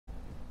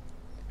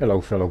Hello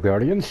fellow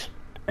Guardians,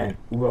 and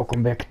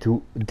welcome back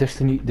to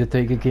Destiny the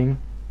Taken King,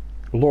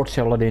 Lord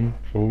Saladin,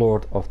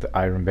 Lord of the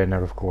Iron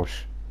Banner, of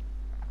course.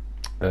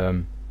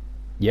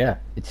 Yeah,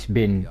 he's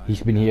been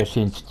here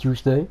since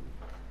Tuesday,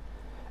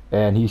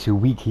 and he's a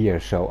week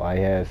here, so I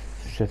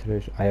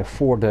have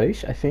 4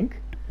 days, I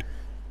think,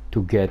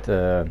 to get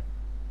the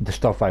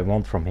stuff I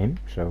want from him.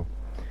 So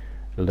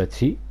let's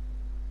see.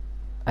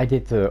 I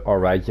did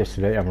alright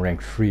yesterday. I'm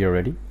rank 3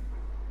 already.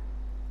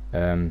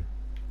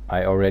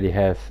 I already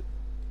have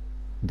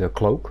the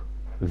cloak,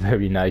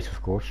 very nice,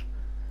 of course.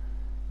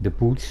 The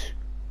boots,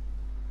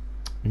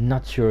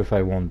 not sure if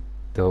I want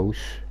those.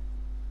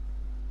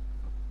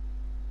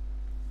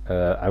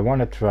 I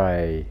want to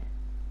try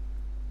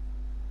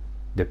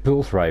the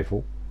pulse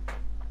rifle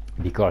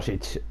because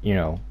it's, you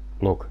know,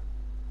 look,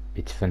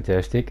 it's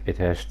fantastic. It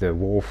has the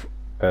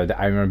the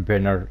Iron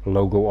Banner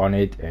logo on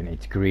it, and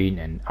it's green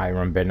and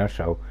Iron Banner,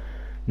 so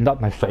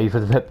not my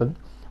favorite weapon,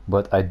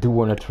 but I do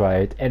want to try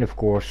it. And of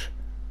course,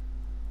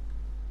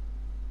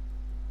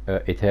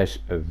 it has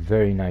a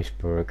very nice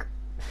perk,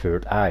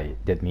 Third Eye.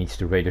 That means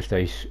the radar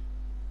stays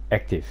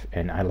active,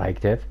 and I like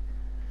that.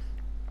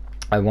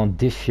 I want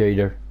this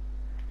shader,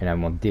 and I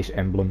want this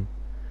emblem,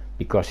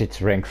 because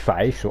it's rank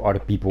 5, so other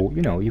people,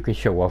 you know, you can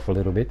show off a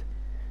little bit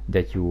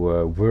that you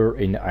were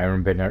in the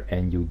Iron Banner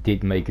and you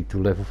did make it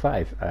to level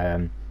 5.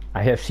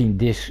 I have seen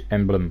this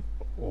emblem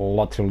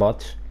lots and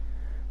lots,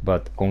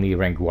 but only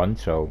rank 1,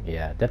 so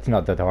yeah, that's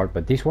not that hard.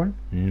 But this one,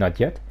 not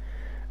yet.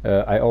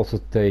 I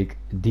also take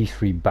these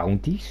 3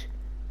 bounties.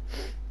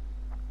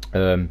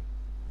 You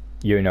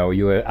know,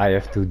 I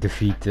have to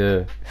defeat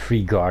 3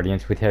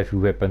 guardians with heavy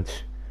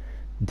weapons,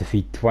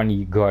 defeat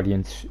 20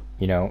 guardians,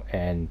 you know,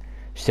 and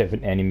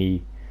 7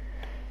 enemy.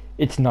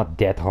 It's not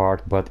that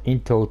hard, but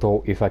in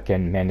total, if I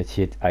can manage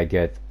it, I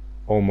get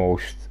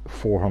almost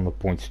 400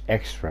 points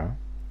extra.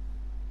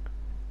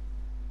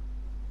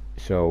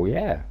 So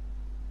yeah,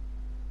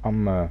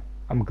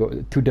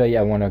 today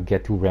I want to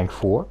get to rank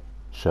 4,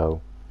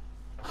 so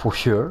for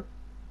sure.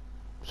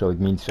 So it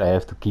means I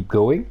have to keep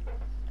going,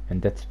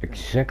 and that's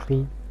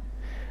exactly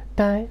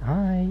die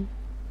high.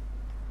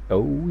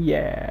 Oh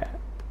yeah,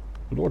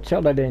 Lord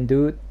Saladin,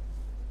 dude.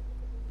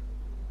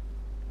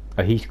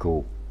 He's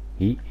cool.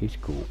 He is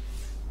cool.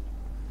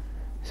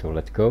 So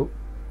let's go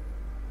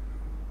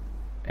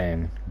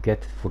and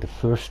get for the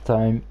first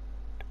time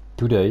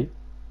today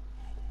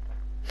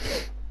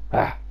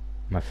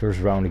my first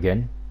round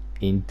again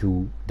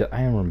into the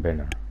Iron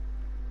Banner.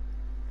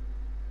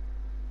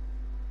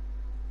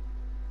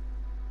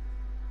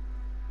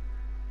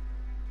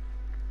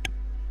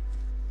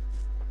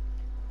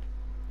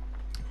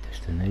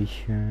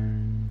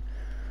 Destination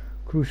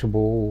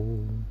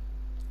Crucible,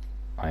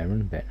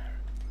 Iron Banner.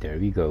 There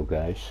we go,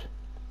 guys.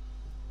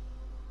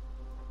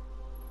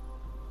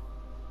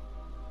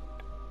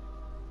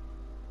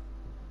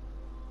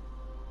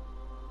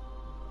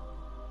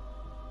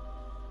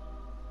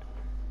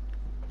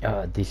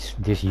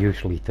 This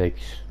usually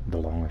takes the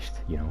longest,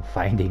 you know,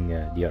 finding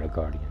the other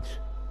guardians.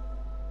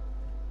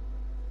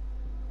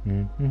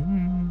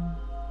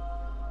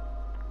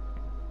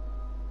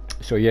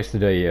 So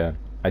yesterday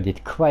I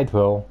did quite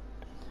well.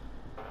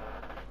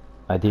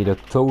 I did a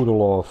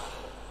total of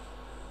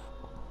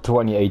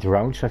 28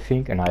 rounds, I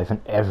think, and I have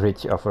an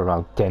average of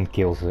around 10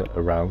 kills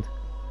a round.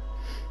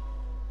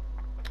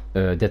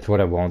 That's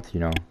what I want, you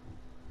know.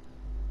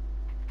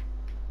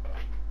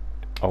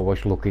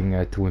 Always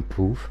looking to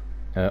improve.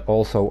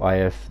 Also, I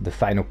have the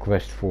final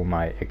quest for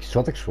my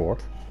exotic sword,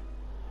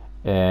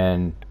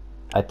 and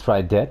I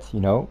tried that, you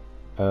know.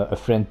 A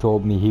friend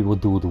told me he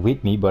would do it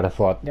with me, but I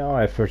thought, no,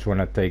 I first want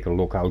to take a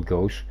look how it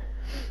goes.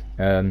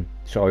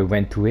 So I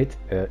went to it.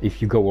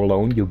 If you go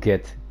alone, you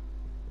get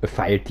a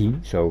fire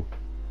team, so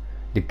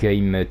the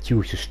game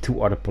chooses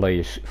 2 other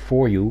players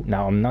for you.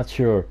 Now I'm not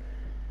sure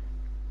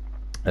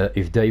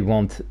if they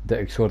want the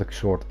exotic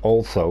sword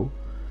also.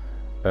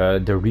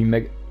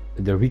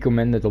 The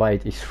recommended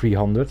light is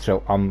 300,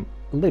 so I'm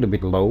a little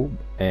bit low,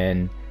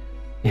 and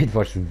it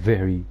was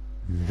very,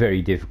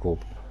 very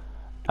difficult.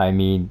 I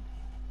mean,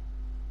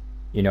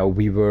 you know,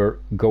 we were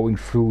going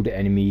through the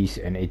enemies,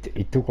 and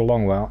it took a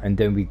long while, and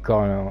then we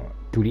got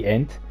to the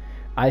end.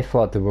 I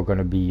thought there were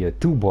gonna be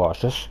 2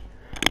 bosses,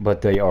 but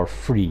they are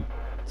 3,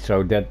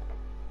 so that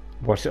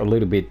was a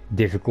little bit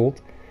difficult.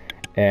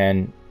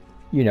 And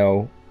you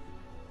know,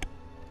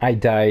 I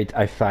died,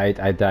 I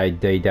died,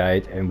 they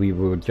died, and we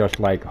were just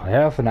like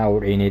half an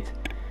hour in it.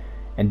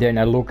 And then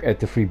I look at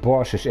the 3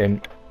 bosses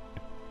and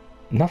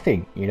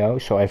nothing, you know.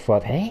 So I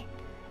thought, hey,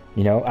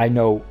 you know, I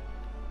know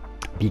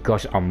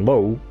because I'm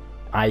low,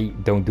 I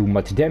don't do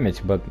much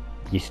damage, but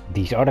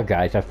these other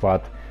guys, I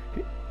thought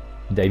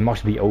they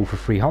must be over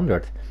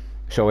 300.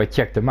 So I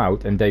checked them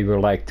out, and they were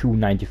like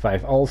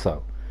 295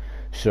 also.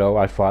 So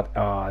I thought,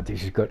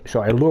 this is good. So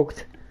I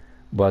looked,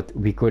 but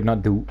we could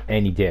not do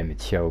any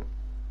damage. So,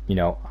 you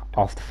know,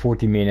 after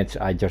 40 minutes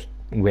I just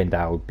went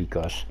out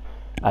because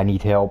I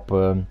need help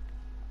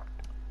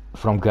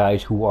from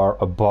guys who are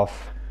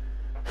above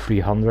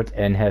 300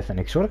 and have an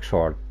exotic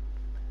sword.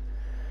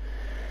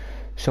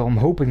 So I'm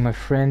hoping my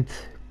friend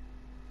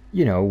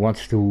you know,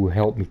 wants to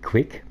help me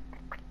quick,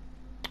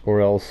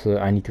 or else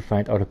I need to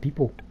find other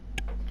people.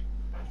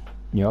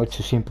 You know, it's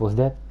as simple as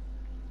that.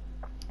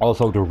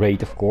 Also the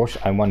raid, of course,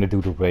 I want to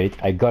do the raid.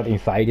 I got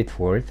invited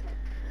for it,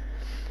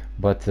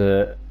 but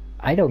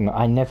I don't know,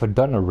 I never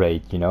done a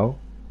raid, you know,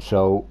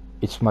 so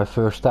it's my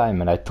first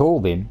time, and I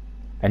told him,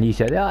 and he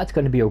said, yeah, it's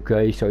gonna be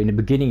okay. So in the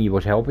beginning he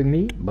was helping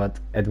me, but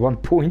at one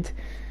point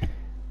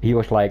he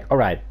was like,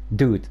 alright,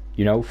 dude,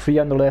 you know, 3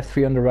 on the left,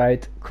 3 on the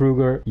right,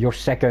 Kruger, you're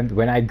second,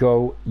 when I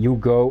go, you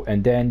go,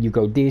 and then you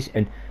go this,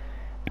 and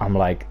I'm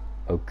like,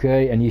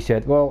 okay. And he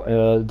said, well,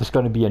 there's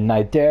gonna be a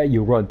knight there,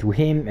 you run to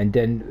him, and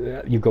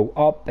then you go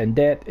up, and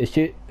that is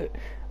it.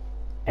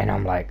 And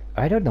I'm like,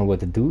 I don't know what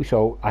to do.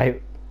 So I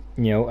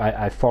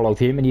followed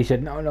him, and he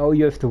said, no,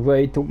 you have to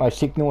wait till my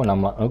signal. And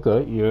I'm like,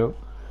 okay, yeah.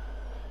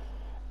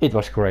 It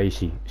was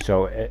crazy.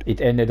 So it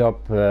ended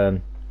up,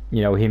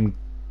 you know, him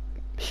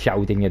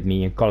shouting at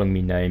me and calling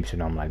me names,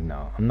 and I'm like,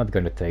 no, I'm not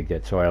gonna take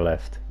that. So I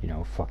left, you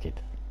know, fuck it.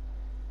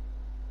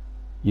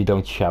 You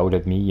don't shout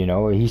at me, you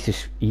know. He's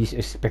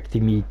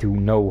expecting me to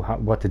know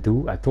what to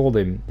do. I told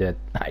him that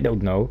I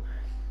don't know.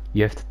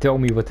 You have to tell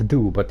me what to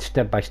do, but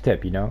step by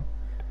step, you know.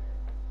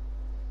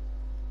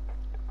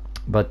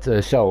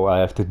 But so I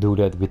have to do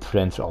that with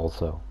friends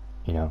also,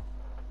 you know.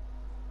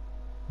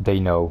 They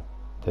know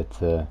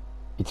that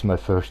it's my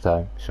first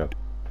time, so.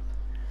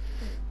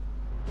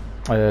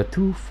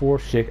 2, 4,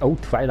 6. Oh,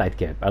 Twilight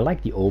Gap. I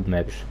like the old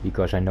maps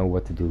because I know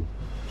what to do.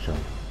 So,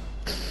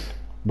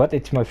 but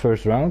it's my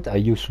first round. I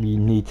usually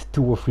need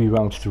 2 or 3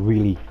 rounds to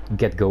really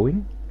get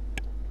going.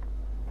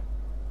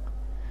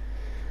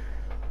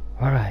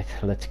 Alright,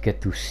 let's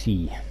get to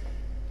C.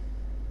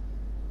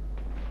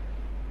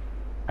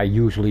 I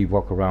usually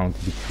walk around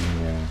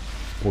between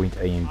point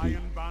A and B.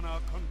 Iron Banner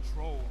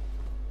control.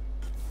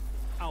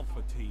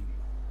 Alpha team.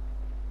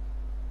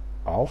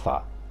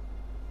 Alpha.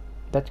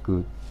 That's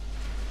good.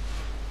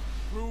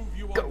 Prove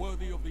you are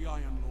worthy of the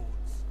Iron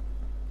Lords.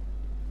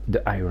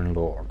 The Iron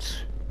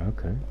Lords.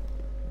 Okay.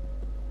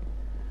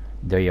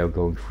 They are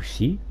going for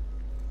C.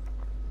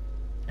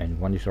 And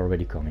one is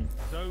already coming.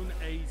 Zone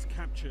A's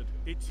captured.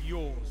 It's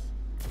yours.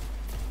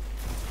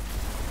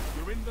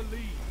 You're in the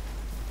lead.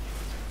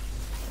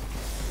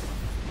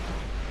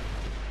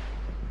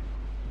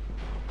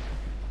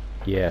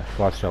 Yeah,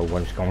 thought so.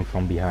 One is coming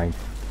from behind.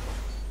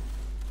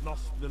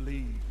 Lost the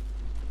lead.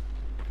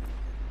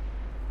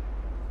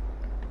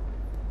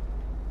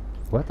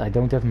 What? I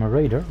don't have my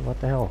radar? What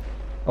the hell?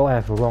 Oh, I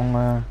have a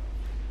wrong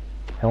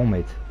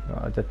helmet.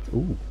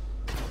 Ooh.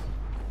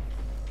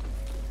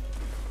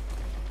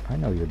 I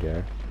know you're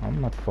there.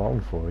 I'm not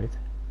falling for it.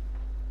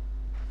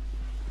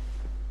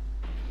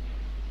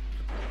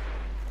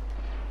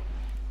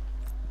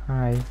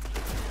 Hi.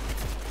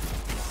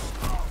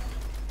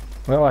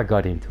 Well, I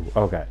got into.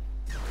 Okay.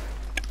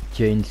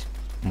 Change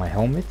my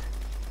helmet.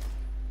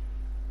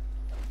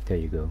 There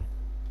you go.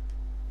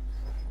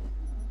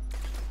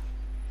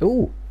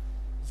 Ooh.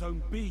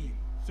 Zone B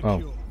secure.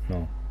 Oh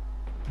no.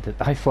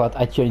 I thought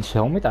I changed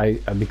helmet. I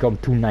become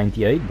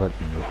 298, but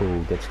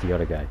oh, that's the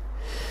other guy.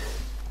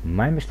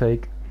 My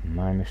mistake.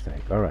 My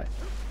mistake. All right.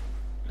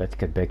 Let's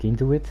get back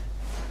into it.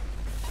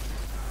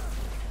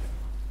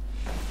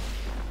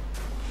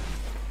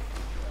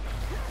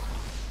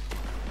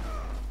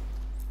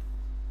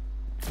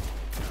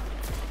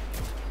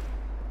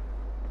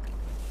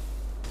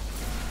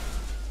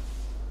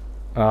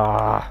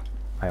 Ah,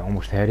 I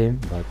almost had him,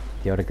 but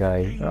the other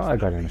guy, oh, I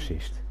got an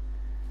assist.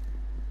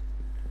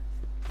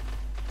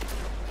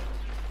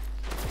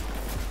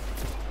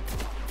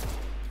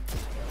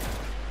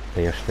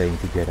 They are staying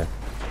together.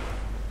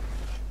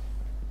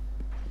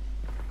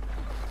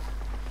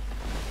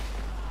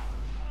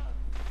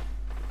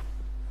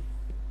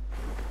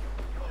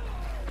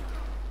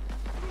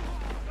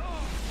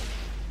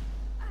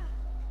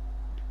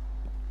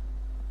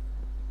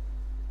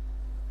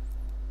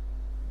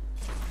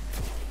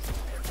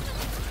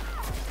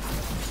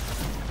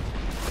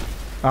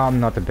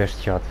 I'm not the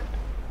best shot.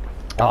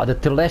 Ah, the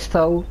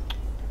Telesto.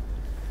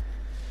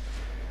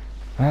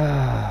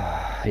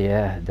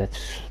 Yeah,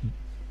 that's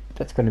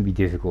gonna be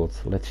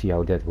difficult. Let's see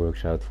how that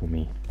works out for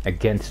me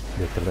against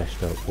the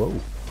Telesto. Whoa.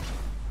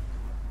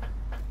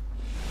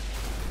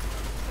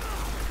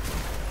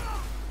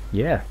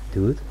 Yeah,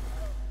 dude.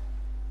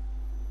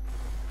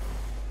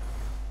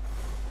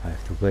 I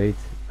have to wait.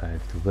 I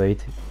have to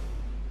wait.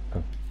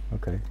 Oh,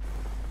 okay.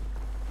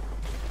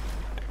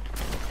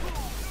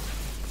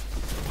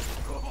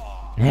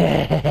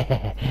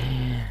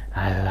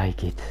 I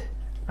like it.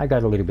 I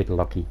got a little bit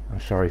lucky.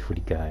 I'm sorry for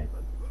the guy.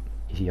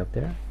 Is he up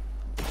there?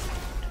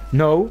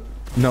 No,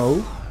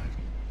 no.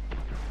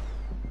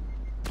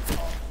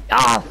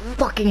 Ah,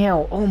 fucking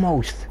hell!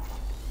 Almost.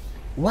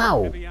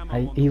 Wow.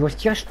 He was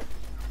just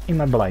in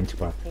my blind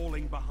spot.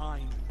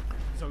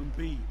 Zone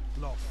B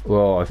lost.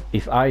 Well,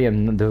 if I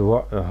am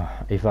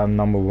if I'm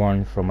number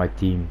 1 for my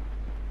team,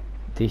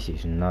 this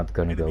is not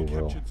gonna go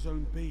well.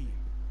 Zone B.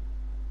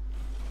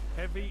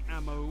 Heavy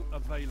ammo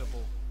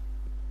available.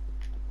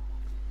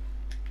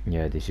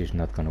 Yeah, this is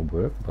not gonna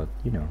work, but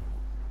you know.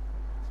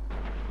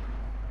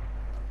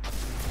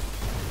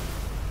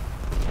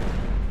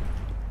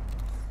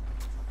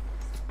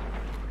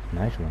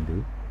 Nice one,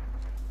 dude.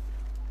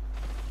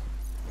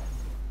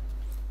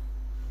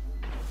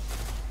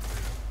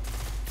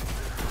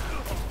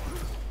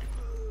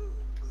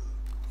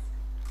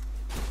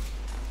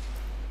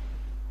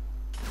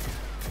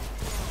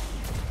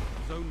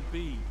 Zone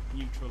B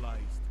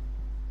neutralized.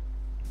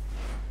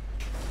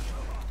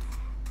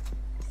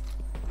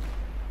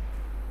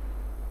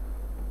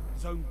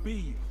 Zone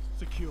B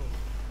secure.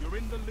 You're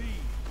in the lead.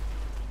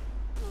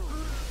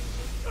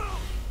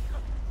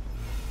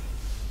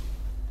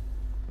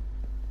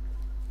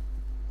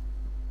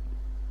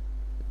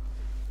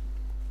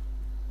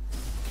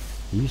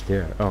 He's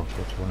there. Oh,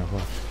 that's one of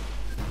us.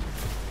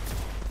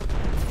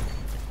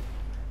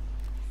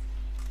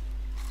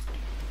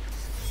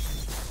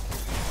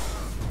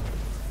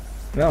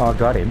 No, I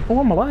got him. Oh,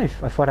 I'm alive.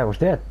 I thought I was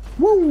dead.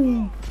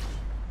 Woo!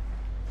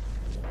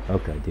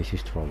 Okay, this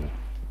is trouble.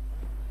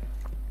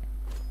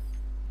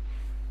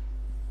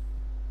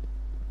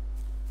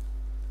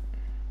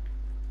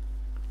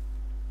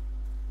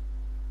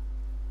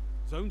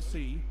 Zone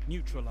C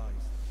neutralized.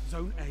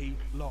 Zone A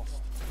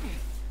lost.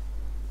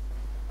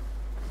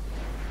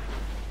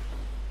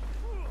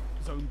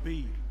 Zone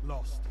B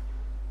lost.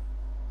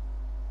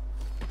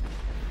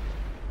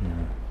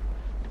 No.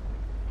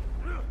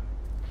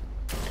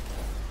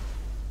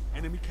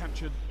 Enemy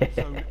captured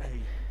Zone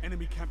A.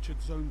 Enemy captured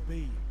Zone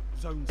B.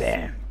 Zone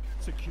Damn.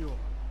 C secure.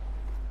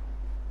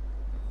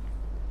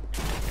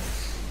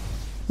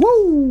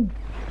 Woo!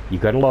 You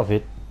gotta love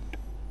it.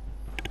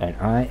 And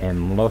I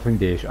am loving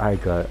this. I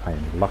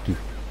am lucky.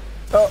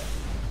 Oh!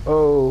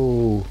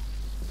 Oh!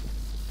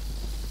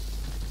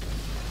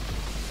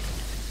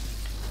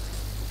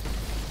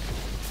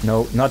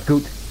 No, not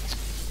good.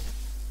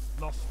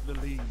 Lost the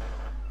lead.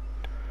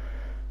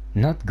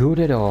 Not good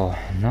at all.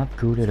 Not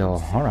good at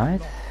all.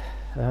 Alright.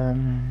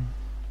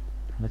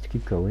 Let's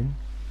keep going.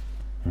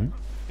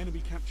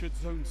 Enemy captured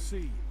Zone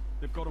C.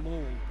 They've got them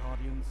all,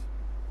 Guardians.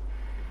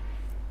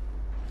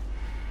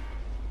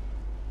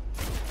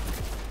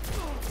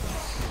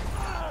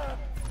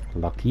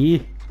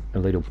 Lucky. A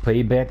little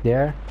payback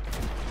there.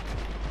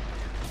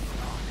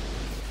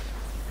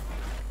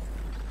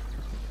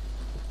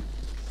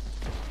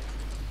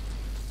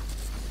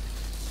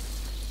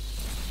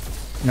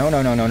 No,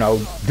 no, no, no,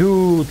 no.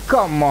 Dude,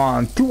 come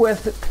on. Two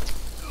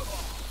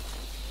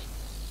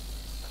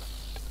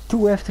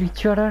after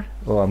each other?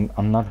 Oh,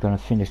 I'm not gonna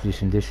finish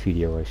this in this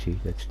video, I see.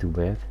 That's too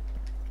bad.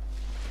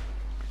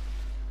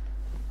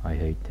 I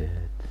hate that.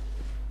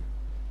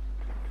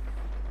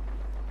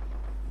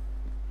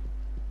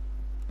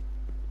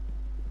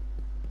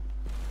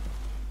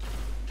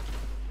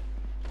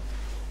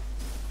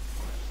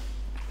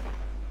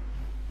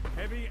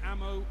 Heavy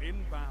ammo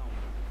inbound.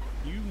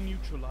 You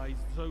neutralized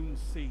Zone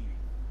C.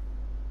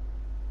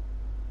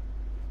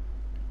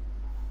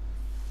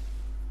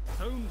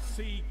 Zone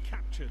C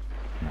captured.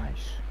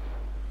 Nice.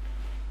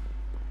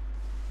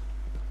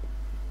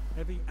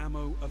 Heavy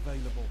ammo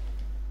available.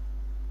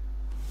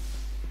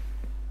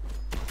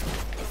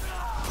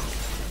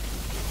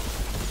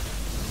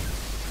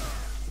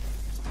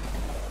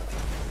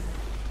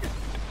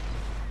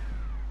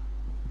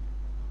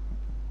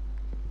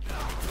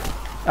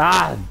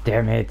 Ah,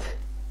 damn it.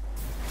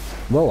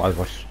 Well, I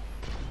was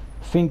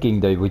thinking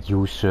they would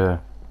use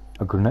a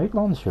grenade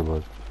launcher,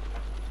 but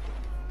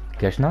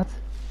guess not.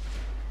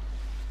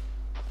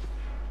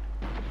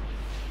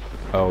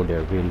 Oh,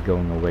 they're really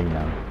going away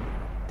now.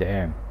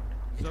 Damn.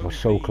 It was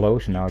so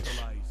close, now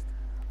it's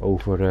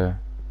over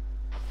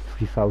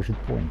 3,000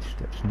 points.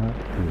 That's not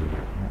good.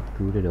 Not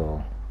good at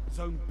all.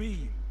 Zone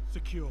B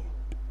secure.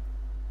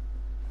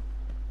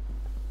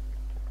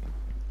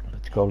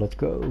 Let's go, let's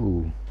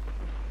go.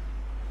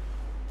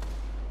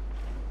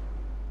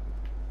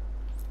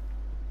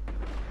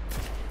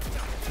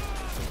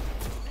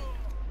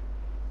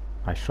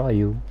 I saw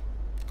you.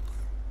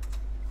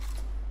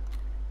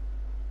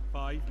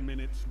 5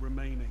 minutes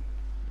remaining.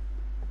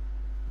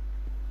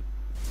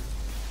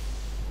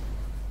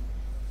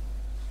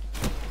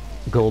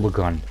 Golden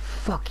gun.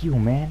 Fuck you,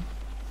 man.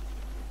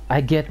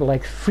 I get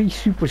like 3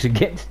 supers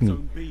against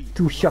me.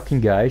 2 shocking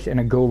guys and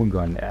a golden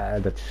gun.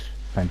 That's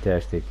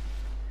fantastic.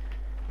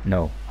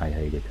 No, I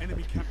hate it.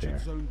 Enemy Let's be fair.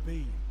 captured Zone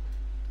B.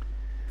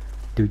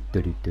 Do.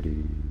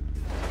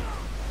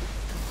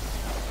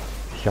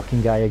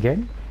 Shocking guy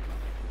again?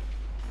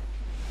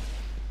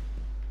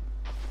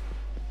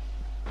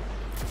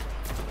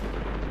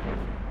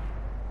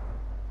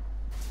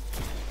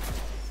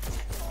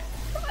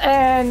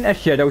 And a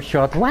shadow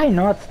shot. Why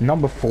not?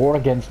 Number 4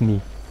 against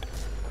me.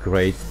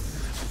 Great.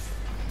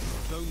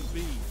 Zone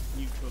B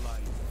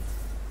neutralized.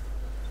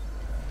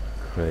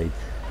 Great.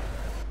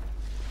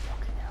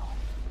 Fucking hell.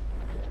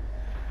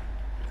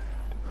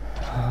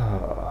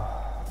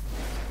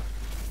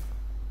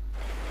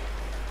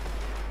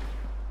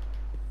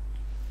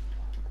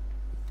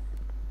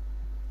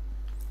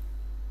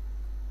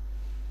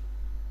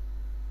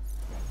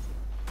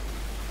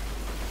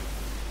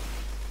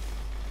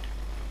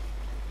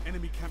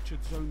 Enemy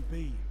captured Zone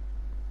B.